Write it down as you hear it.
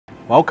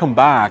Welcome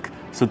back.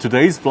 So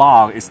today's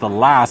vlog is the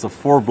last of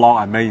 4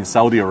 vlogs I made in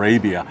Saudi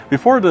Arabia.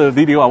 Before the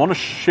video, I want to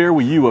share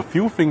with you a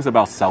few things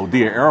about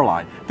Saudia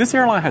airline. This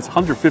airline has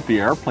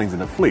 150 airplanes in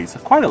the fleet. It's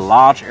quite a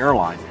large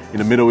airline in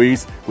the Middle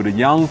East with a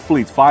young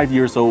fleet, 5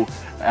 years old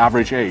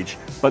average age,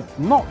 but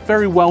not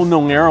very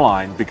well-known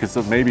airline because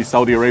of maybe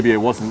Saudi Arabia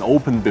wasn't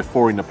open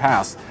before in the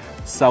past.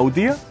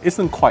 Saudia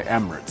isn't quite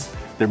Emirates.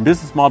 Their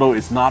business model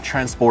is not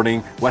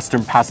transporting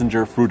Western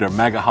passenger through their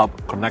mega hub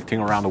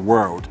connecting around the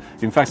world.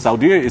 In fact,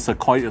 Saudia is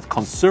quite a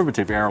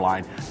conservative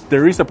airline.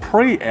 There is a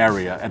pray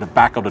area at the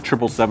back of the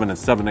 777 and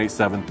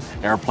 787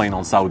 airplane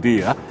on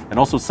Saudia, and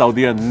also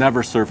Saudia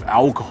never serve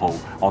alcohol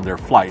on their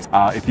flights.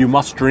 If you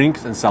must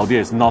drink, then Saudia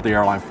is not the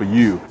airline for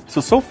you.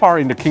 So far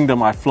in the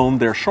kingdom, I've flown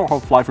their short-haul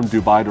flight from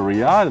Dubai to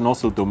Riyadh and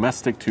also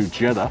domestic to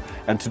Jeddah.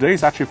 And today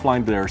is actually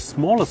flying their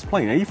smallest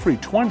plane,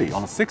 A320,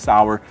 on a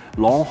 6-hour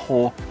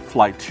long-haul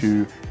flight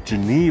to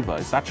Geneva.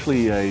 It's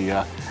actually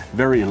a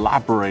very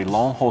elaborate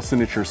long-haul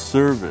signature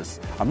service.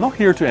 I'm not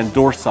here to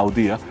endorse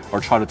Saudia or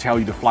try to tell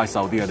you to fly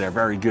Saudia, they're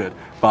very good,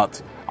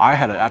 but I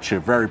had actually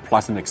a very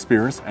pleasant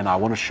experience and I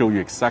want to show you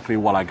exactly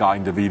what I got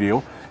in the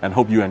video and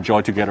hope you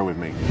enjoy together with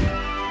me.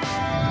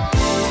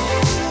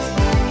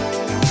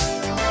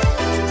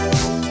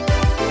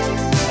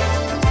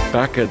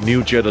 Back at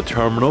New Jeddah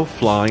Terminal,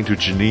 flying to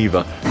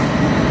Geneva.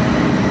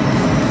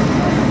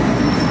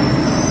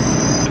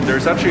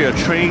 There's actually a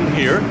train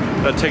here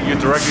that takes you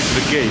directly to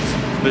the gates.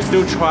 They're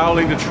still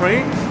trialing the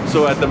train,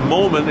 so at the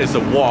moment it's a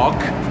walk.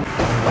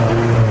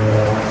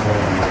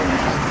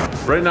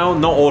 Right now,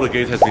 not all the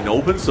gates has been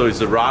opened, so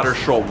it's a rather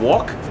short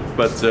walk.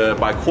 But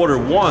by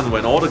Q1,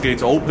 when all the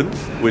gates open,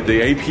 with the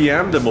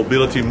APM, the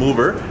mobility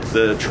mover,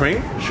 the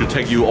train should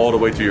take you all the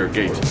way to your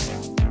gate.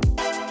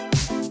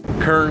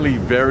 Currently,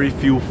 very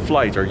few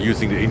flights are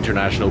using the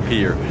international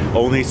pier.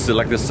 Only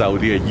selected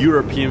Saudi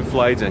European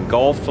flights and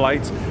Gulf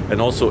flights, and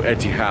also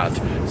Etihad.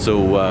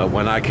 So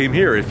when I came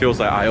here, it feels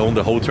like I own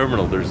the whole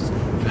terminal. There's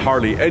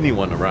hardly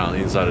anyone around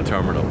inside the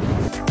terminal.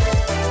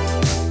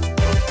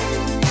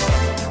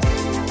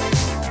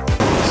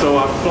 So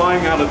I'm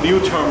flying out of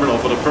new terminal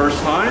for the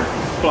first time,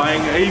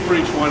 flying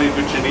A320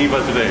 to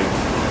Geneva today.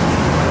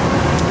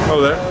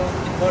 Hello there.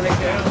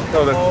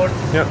 Hello there.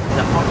 Yeah.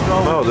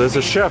 Oh, there's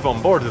a chef on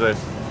board today.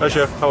 Hi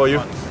chef, how are you?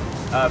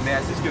 May I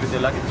assist you with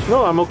your luggage?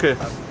 No, I'm okay.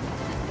 Hi.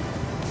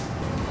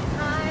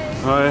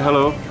 Hi,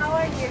 hello. How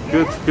are you?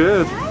 Good,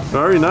 good.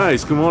 Very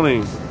nice. Good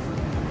morning.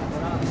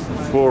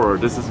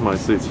 Forward, this is my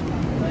seat.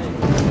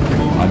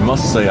 I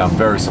must say I'm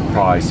very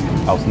surprised.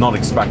 I was not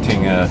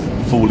expecting a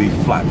fully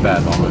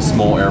flatbed on a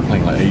small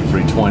airplane like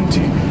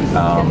A320.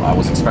 I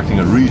was expecting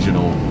a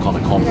regional kind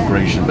of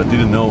configuration, but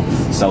didn't know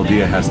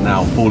Saudia has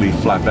now fully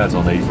flatbeds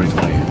on the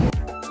A320.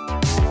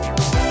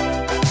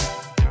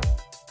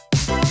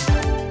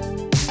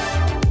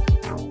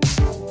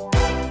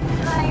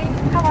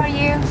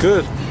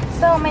 Good.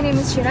 So my name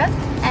is Shiraz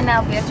and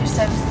I'll be at your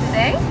service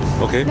today.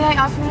 Okay. May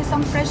I offer you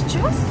some fresh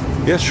juice?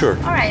 Yes, sure.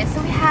 Alright,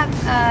 so we have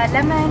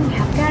lemon, we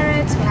have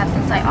carrots, we have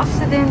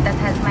antioxidant that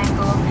has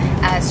mango,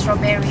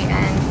 strawberry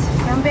and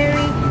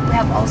cranberry. We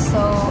have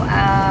also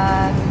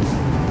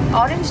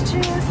orange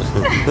juice.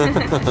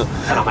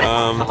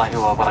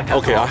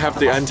 Okay, I have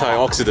the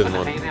antioxidant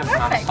one.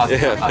 Perfect.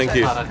 Yeah, thank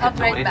you. I'll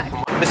be right back.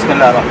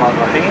 Bismillah ar-Rahman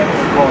ar-Rahim.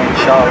 Go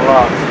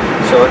inshallah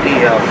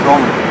Saudia from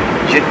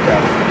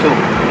Jeddah to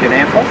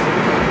Geneva.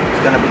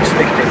 It's going to be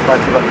expected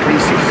flight about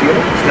 360.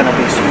 It's going to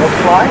be smooth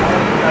flight,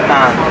 and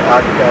at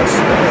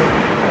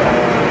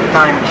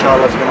time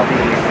inshallah is going to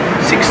be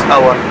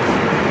 6-hour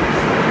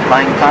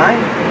flying time,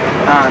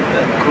 and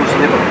cruise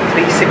level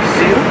 360.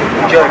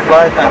 Enjoy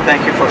flight and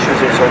thank you for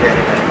choosing Saudi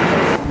Arabia.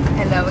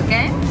 Hello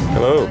again.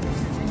 Hello. So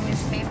this is the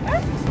newspaper.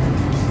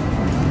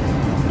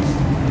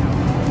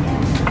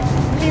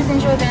 Please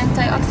enjoy the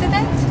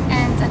antioxidant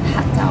and a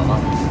hot towel.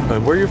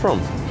 And where are you from?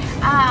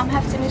 I'm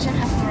half Tunisian,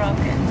 half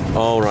Moroccan.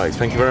 All right,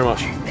 thank you very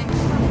much.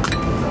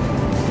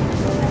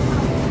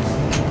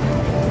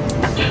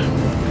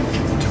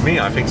 To me,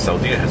 I think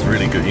Saudia has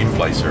really good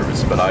in-flight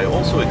service, but I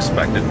also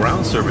expect the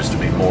ground service to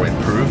be more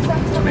improved,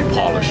 to be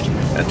polished,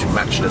 and to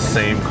match the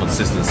same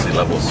consistency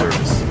level of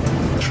service.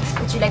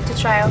 Would you like to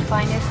try our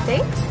finest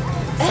steaks?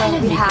 So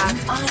we have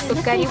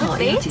Sukari with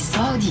dates,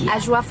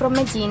 Ajwa from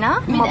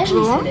Medina,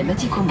 Mabroon, and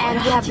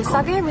we have the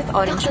Sagir with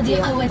orange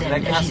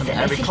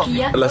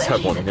peel. Let's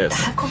have one, yes.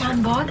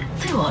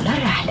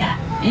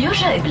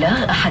 يرجى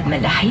إبلاغ أحد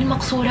ملاحي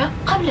المقصورة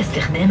قبل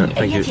استخدام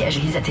أي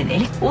أجهزة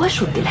إلكترونية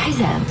وشد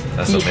الحزام.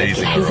 لفك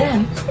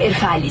الحزام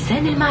ارفع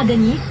اللسان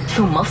المعدني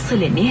ثم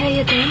افصل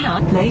النهايتين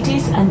عن.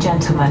 Ladies and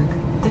gentlemen,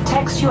 the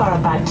text you are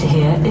about to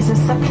hear is a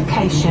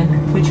supplication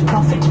which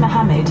Prophet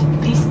Muhammad,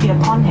 peace be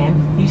upon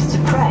him, used to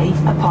pray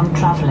upon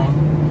travelling.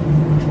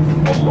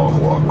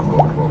 Allahu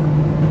Akbar,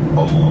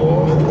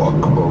 Allahu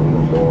Akbar,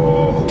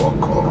 Allahu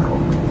Akbar.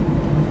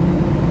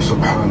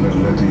 سبحان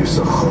الذي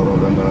سخر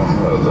لنا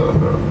هذا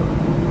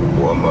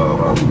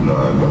وما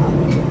كنا له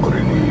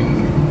مقرنين.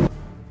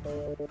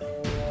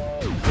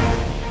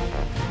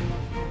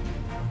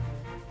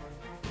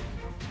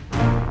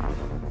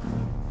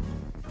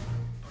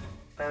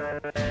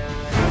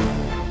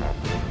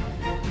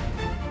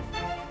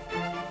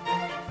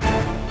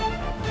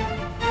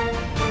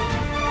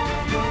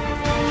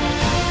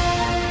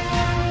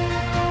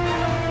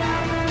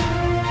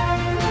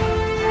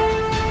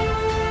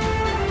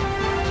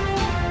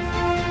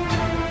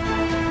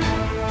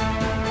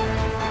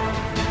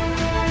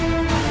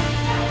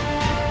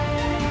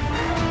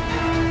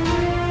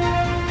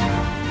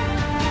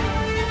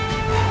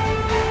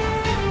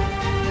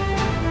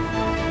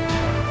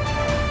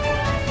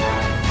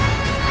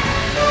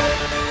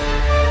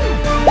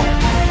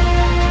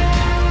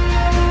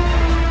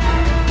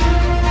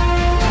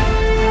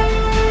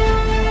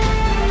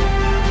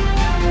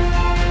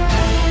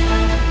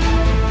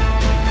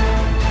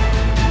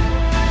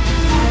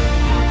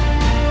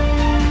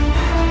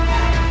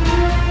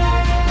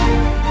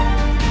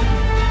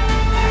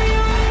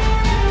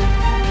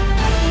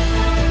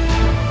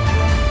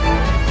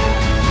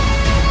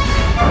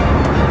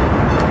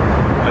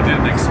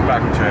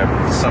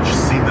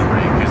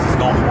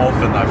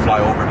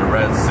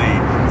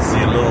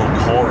 see little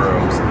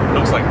corals. It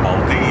looks like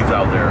Maldives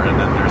out there, and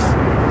then there's,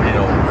 you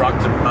know,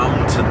 rugged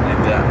mountain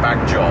in that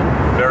backdrop.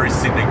 Very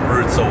scenic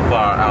route so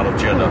far out of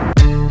Jeddah.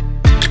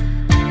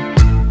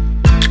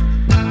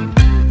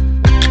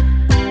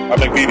 I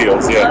make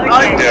videos, yeah.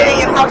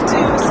 Okay, you have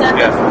to send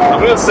us. I'm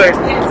gonna say,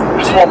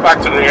 just walk back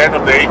to the end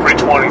of the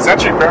A320. It's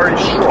actually very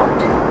short.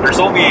 There's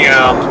only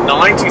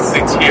 90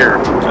 seats here.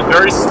 A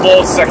very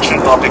small section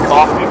of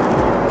economy.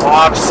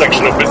 Large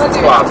section of business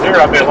class. Here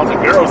I met a lot of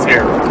girls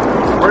here.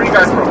 Where are you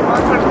guys from?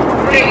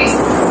 Greece.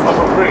 I'm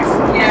from Greece.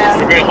 Yeah.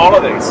 You're getting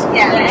holidays?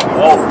 Yeah.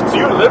 Oh, so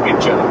you live in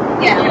Jeddah?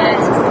 Yeah.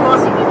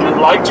 Do you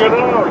like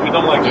Jeddah or you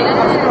don't like Jeddah?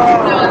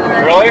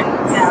 Yeah. Really?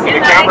 Yeah. In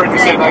the camera you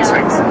say nice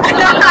things.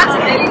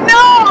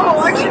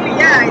 No, actually,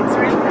 yeah, it's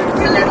really nice.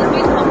 It's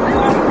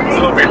a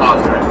little bit hot,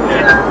 right?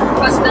 Yeah.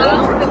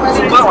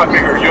 So now I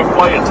figure you're a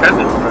flight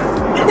attendant, right?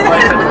 You're a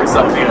flight attendant in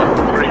Saudia.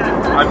 Great.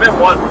 I met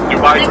one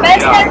Dubai to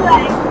best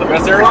airline. The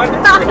best airline?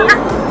 Really?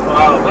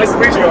 Wow, nice to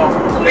meet you all.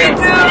 Yeah,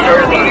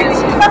 very nice.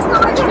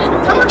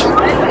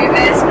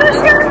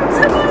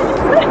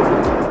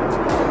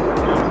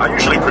 I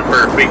usually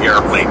prefer big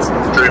airplanes,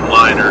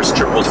 Dreamliners,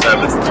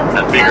 777s,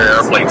 and bigger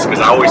airplanes because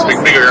I always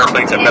think bigger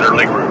airplanes have better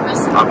legroom.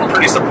 I'm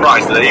pretty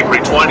surprised that the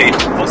A320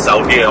 on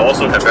Saudia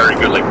also have very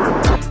good legroom.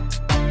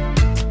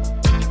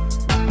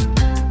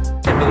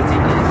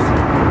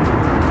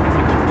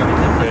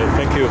 Okay,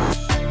 thank you.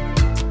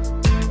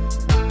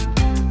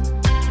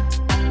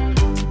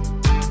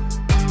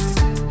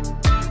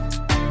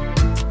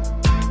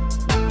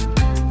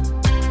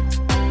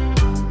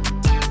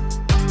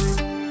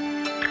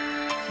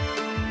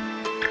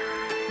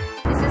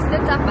 The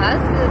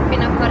tapas, the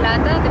pina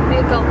colada, the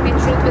pickled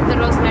beetroot with the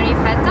rosemary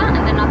feta,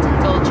 and the nut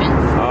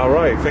indulgence. All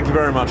right, thank you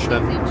very much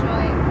then.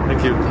 Enjoy.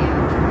 Thank you.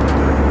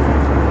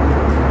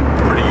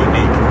 Pretty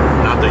unique,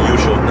 not the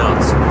usual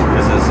nuts.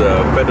 This is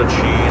feta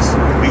cheese,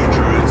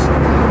 beetroot,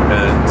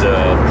 and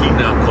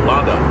pina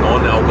colada,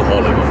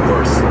 non-alcoholic, of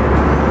course.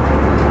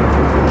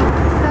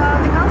 So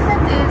the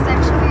concept is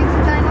actually to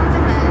dine on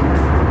demand,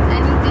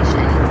 any dish,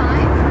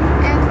 anytime,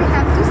 and we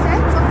have two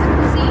sets of the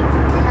cuisine.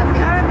 We have the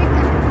Arabic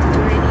and the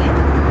Mediterranean.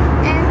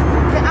 And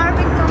the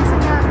Arabic comes in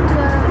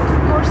two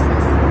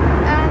courses,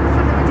 and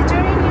for the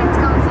Mediterranean it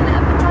comes in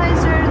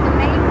appetizer, the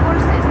main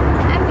courses,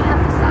 and we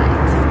have the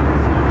sides.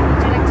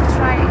 Would you like to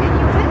try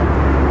any of it?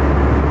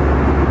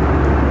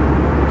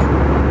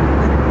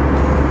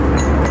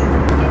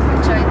 Please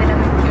enjoy the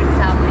lemon cured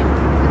salmon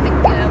with the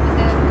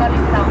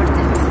cauliflower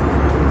tips.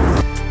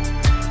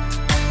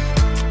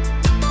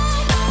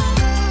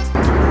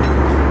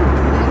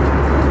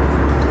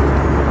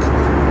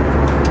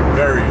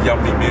 Very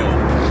yummy meal.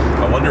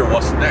 I wonder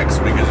what's next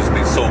because it's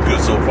been so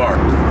good so far.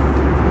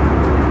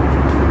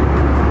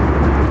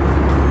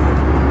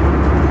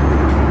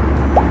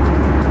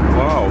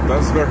 Wow,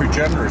 that's very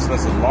generous.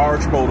 That's a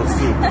large bowl of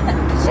soup.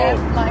 Chef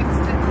likes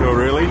it. Oh,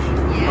 really?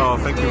 Yes, Oh,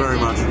 thank you very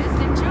much.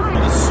 Just enjoy.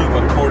 The soup,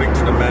 according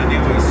to the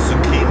menu, is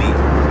zucchini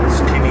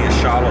and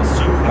shallot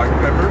soup, black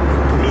pepper,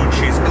 blue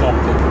cheese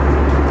combo.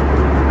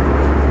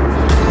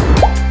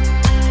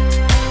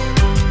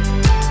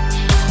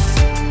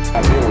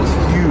 That meal was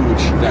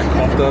huge. That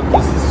kofta,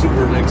 this is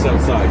super XL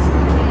size.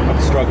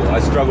 I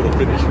struggle to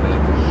finish,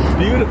 man.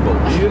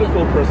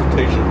 Beautiful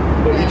presentation.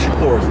 But each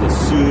course, the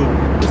soup,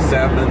 the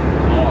salmon,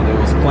 oh, there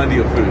was plenty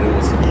of food. It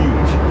was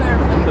huge.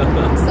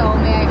 Perfect. So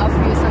may I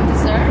offer you some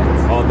dessert?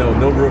 Oh no,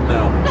 no room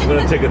now. I'm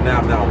gonna take a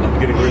nap now. I'm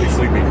getting really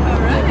sleepy. Alright.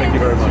 Oh, thank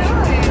you very much.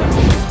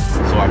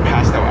 So I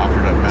passed out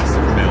after that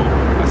massive meal.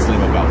 I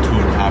slept about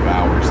 2.5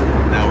 hours.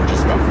 Now we're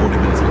just about 40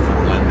 minutes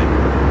before landing.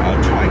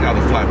 Trying out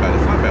the flatbed.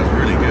 The flatbed is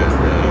really good.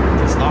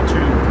 It's not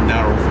too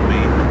narrow for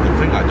me. The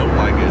thing I don't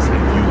like is if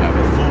you have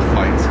a full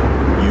flight,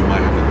 you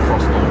might have to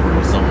cross over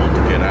with someone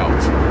to get out.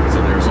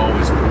 So there's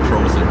always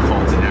pros and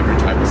cons in every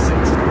type of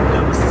seat.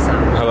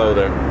 Hello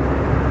there.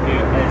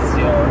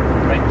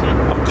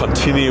 I'm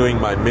continuing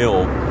my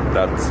meal.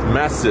 That's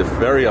massive,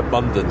 very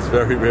abundant,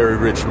 very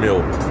rich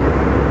meal.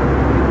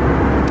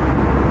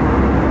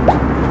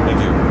 Thank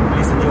you.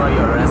 Please enjoy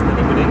your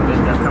raspberry pudding with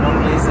the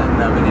cremon glaze and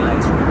vanilla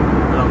ice cream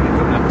along with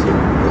your black tea.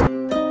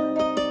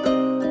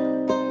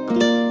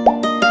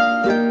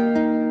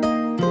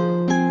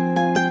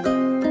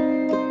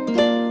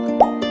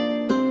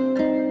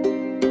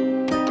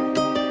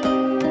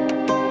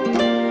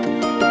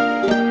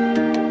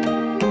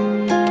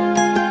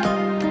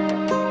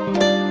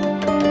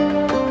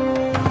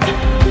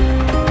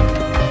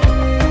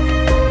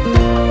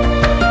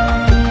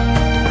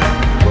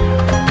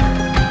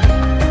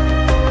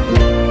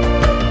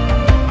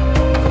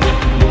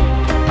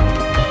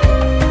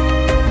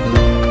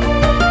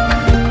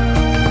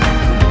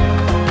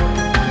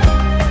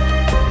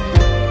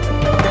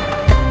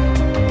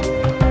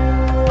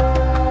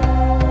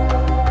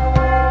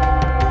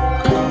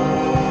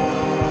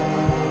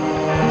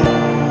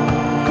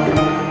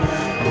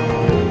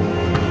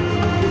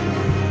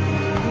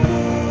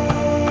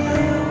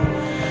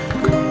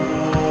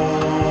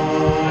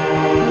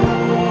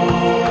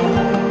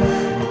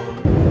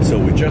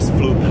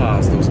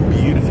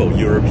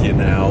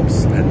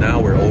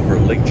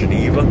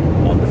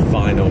 on the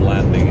final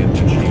landing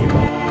into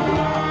Geneva.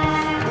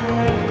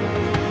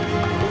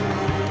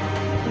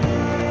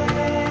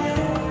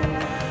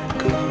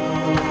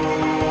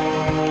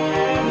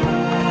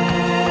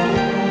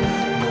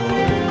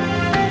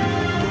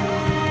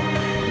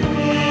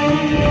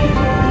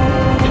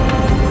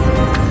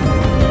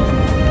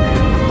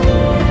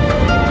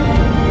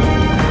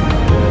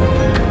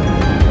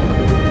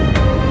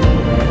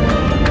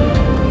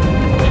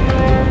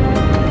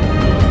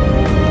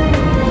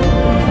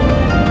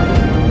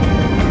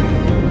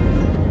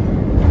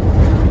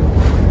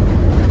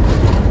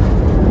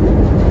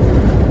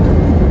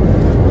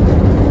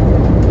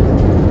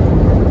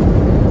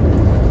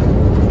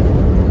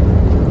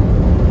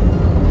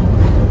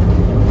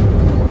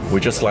 We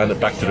just landed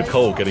back to the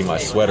cold, getting my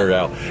sweater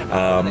out.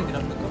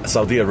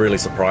 Saudia really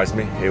surprised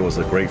me. It was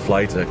a great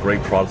flight, a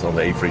great product on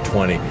the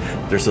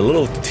A320. There's a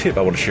little tip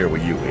I want to share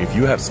with you. If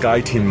you have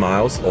SkyTeam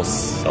miles or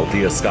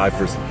Saudia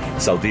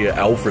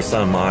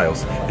Alpha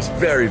miles, it's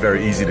very,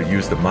 very easy to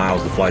use the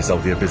miles to fly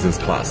Saudia business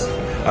class.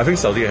 I think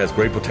Saudia has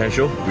great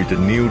potential. With the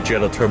new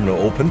Jeddah Terminal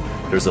open,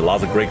 there's a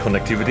lot of great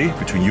connectivity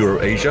between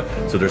Europe and Asia,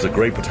 so there's a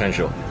great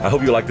potential. I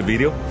hope you liked the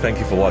video. Thank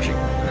you for watching.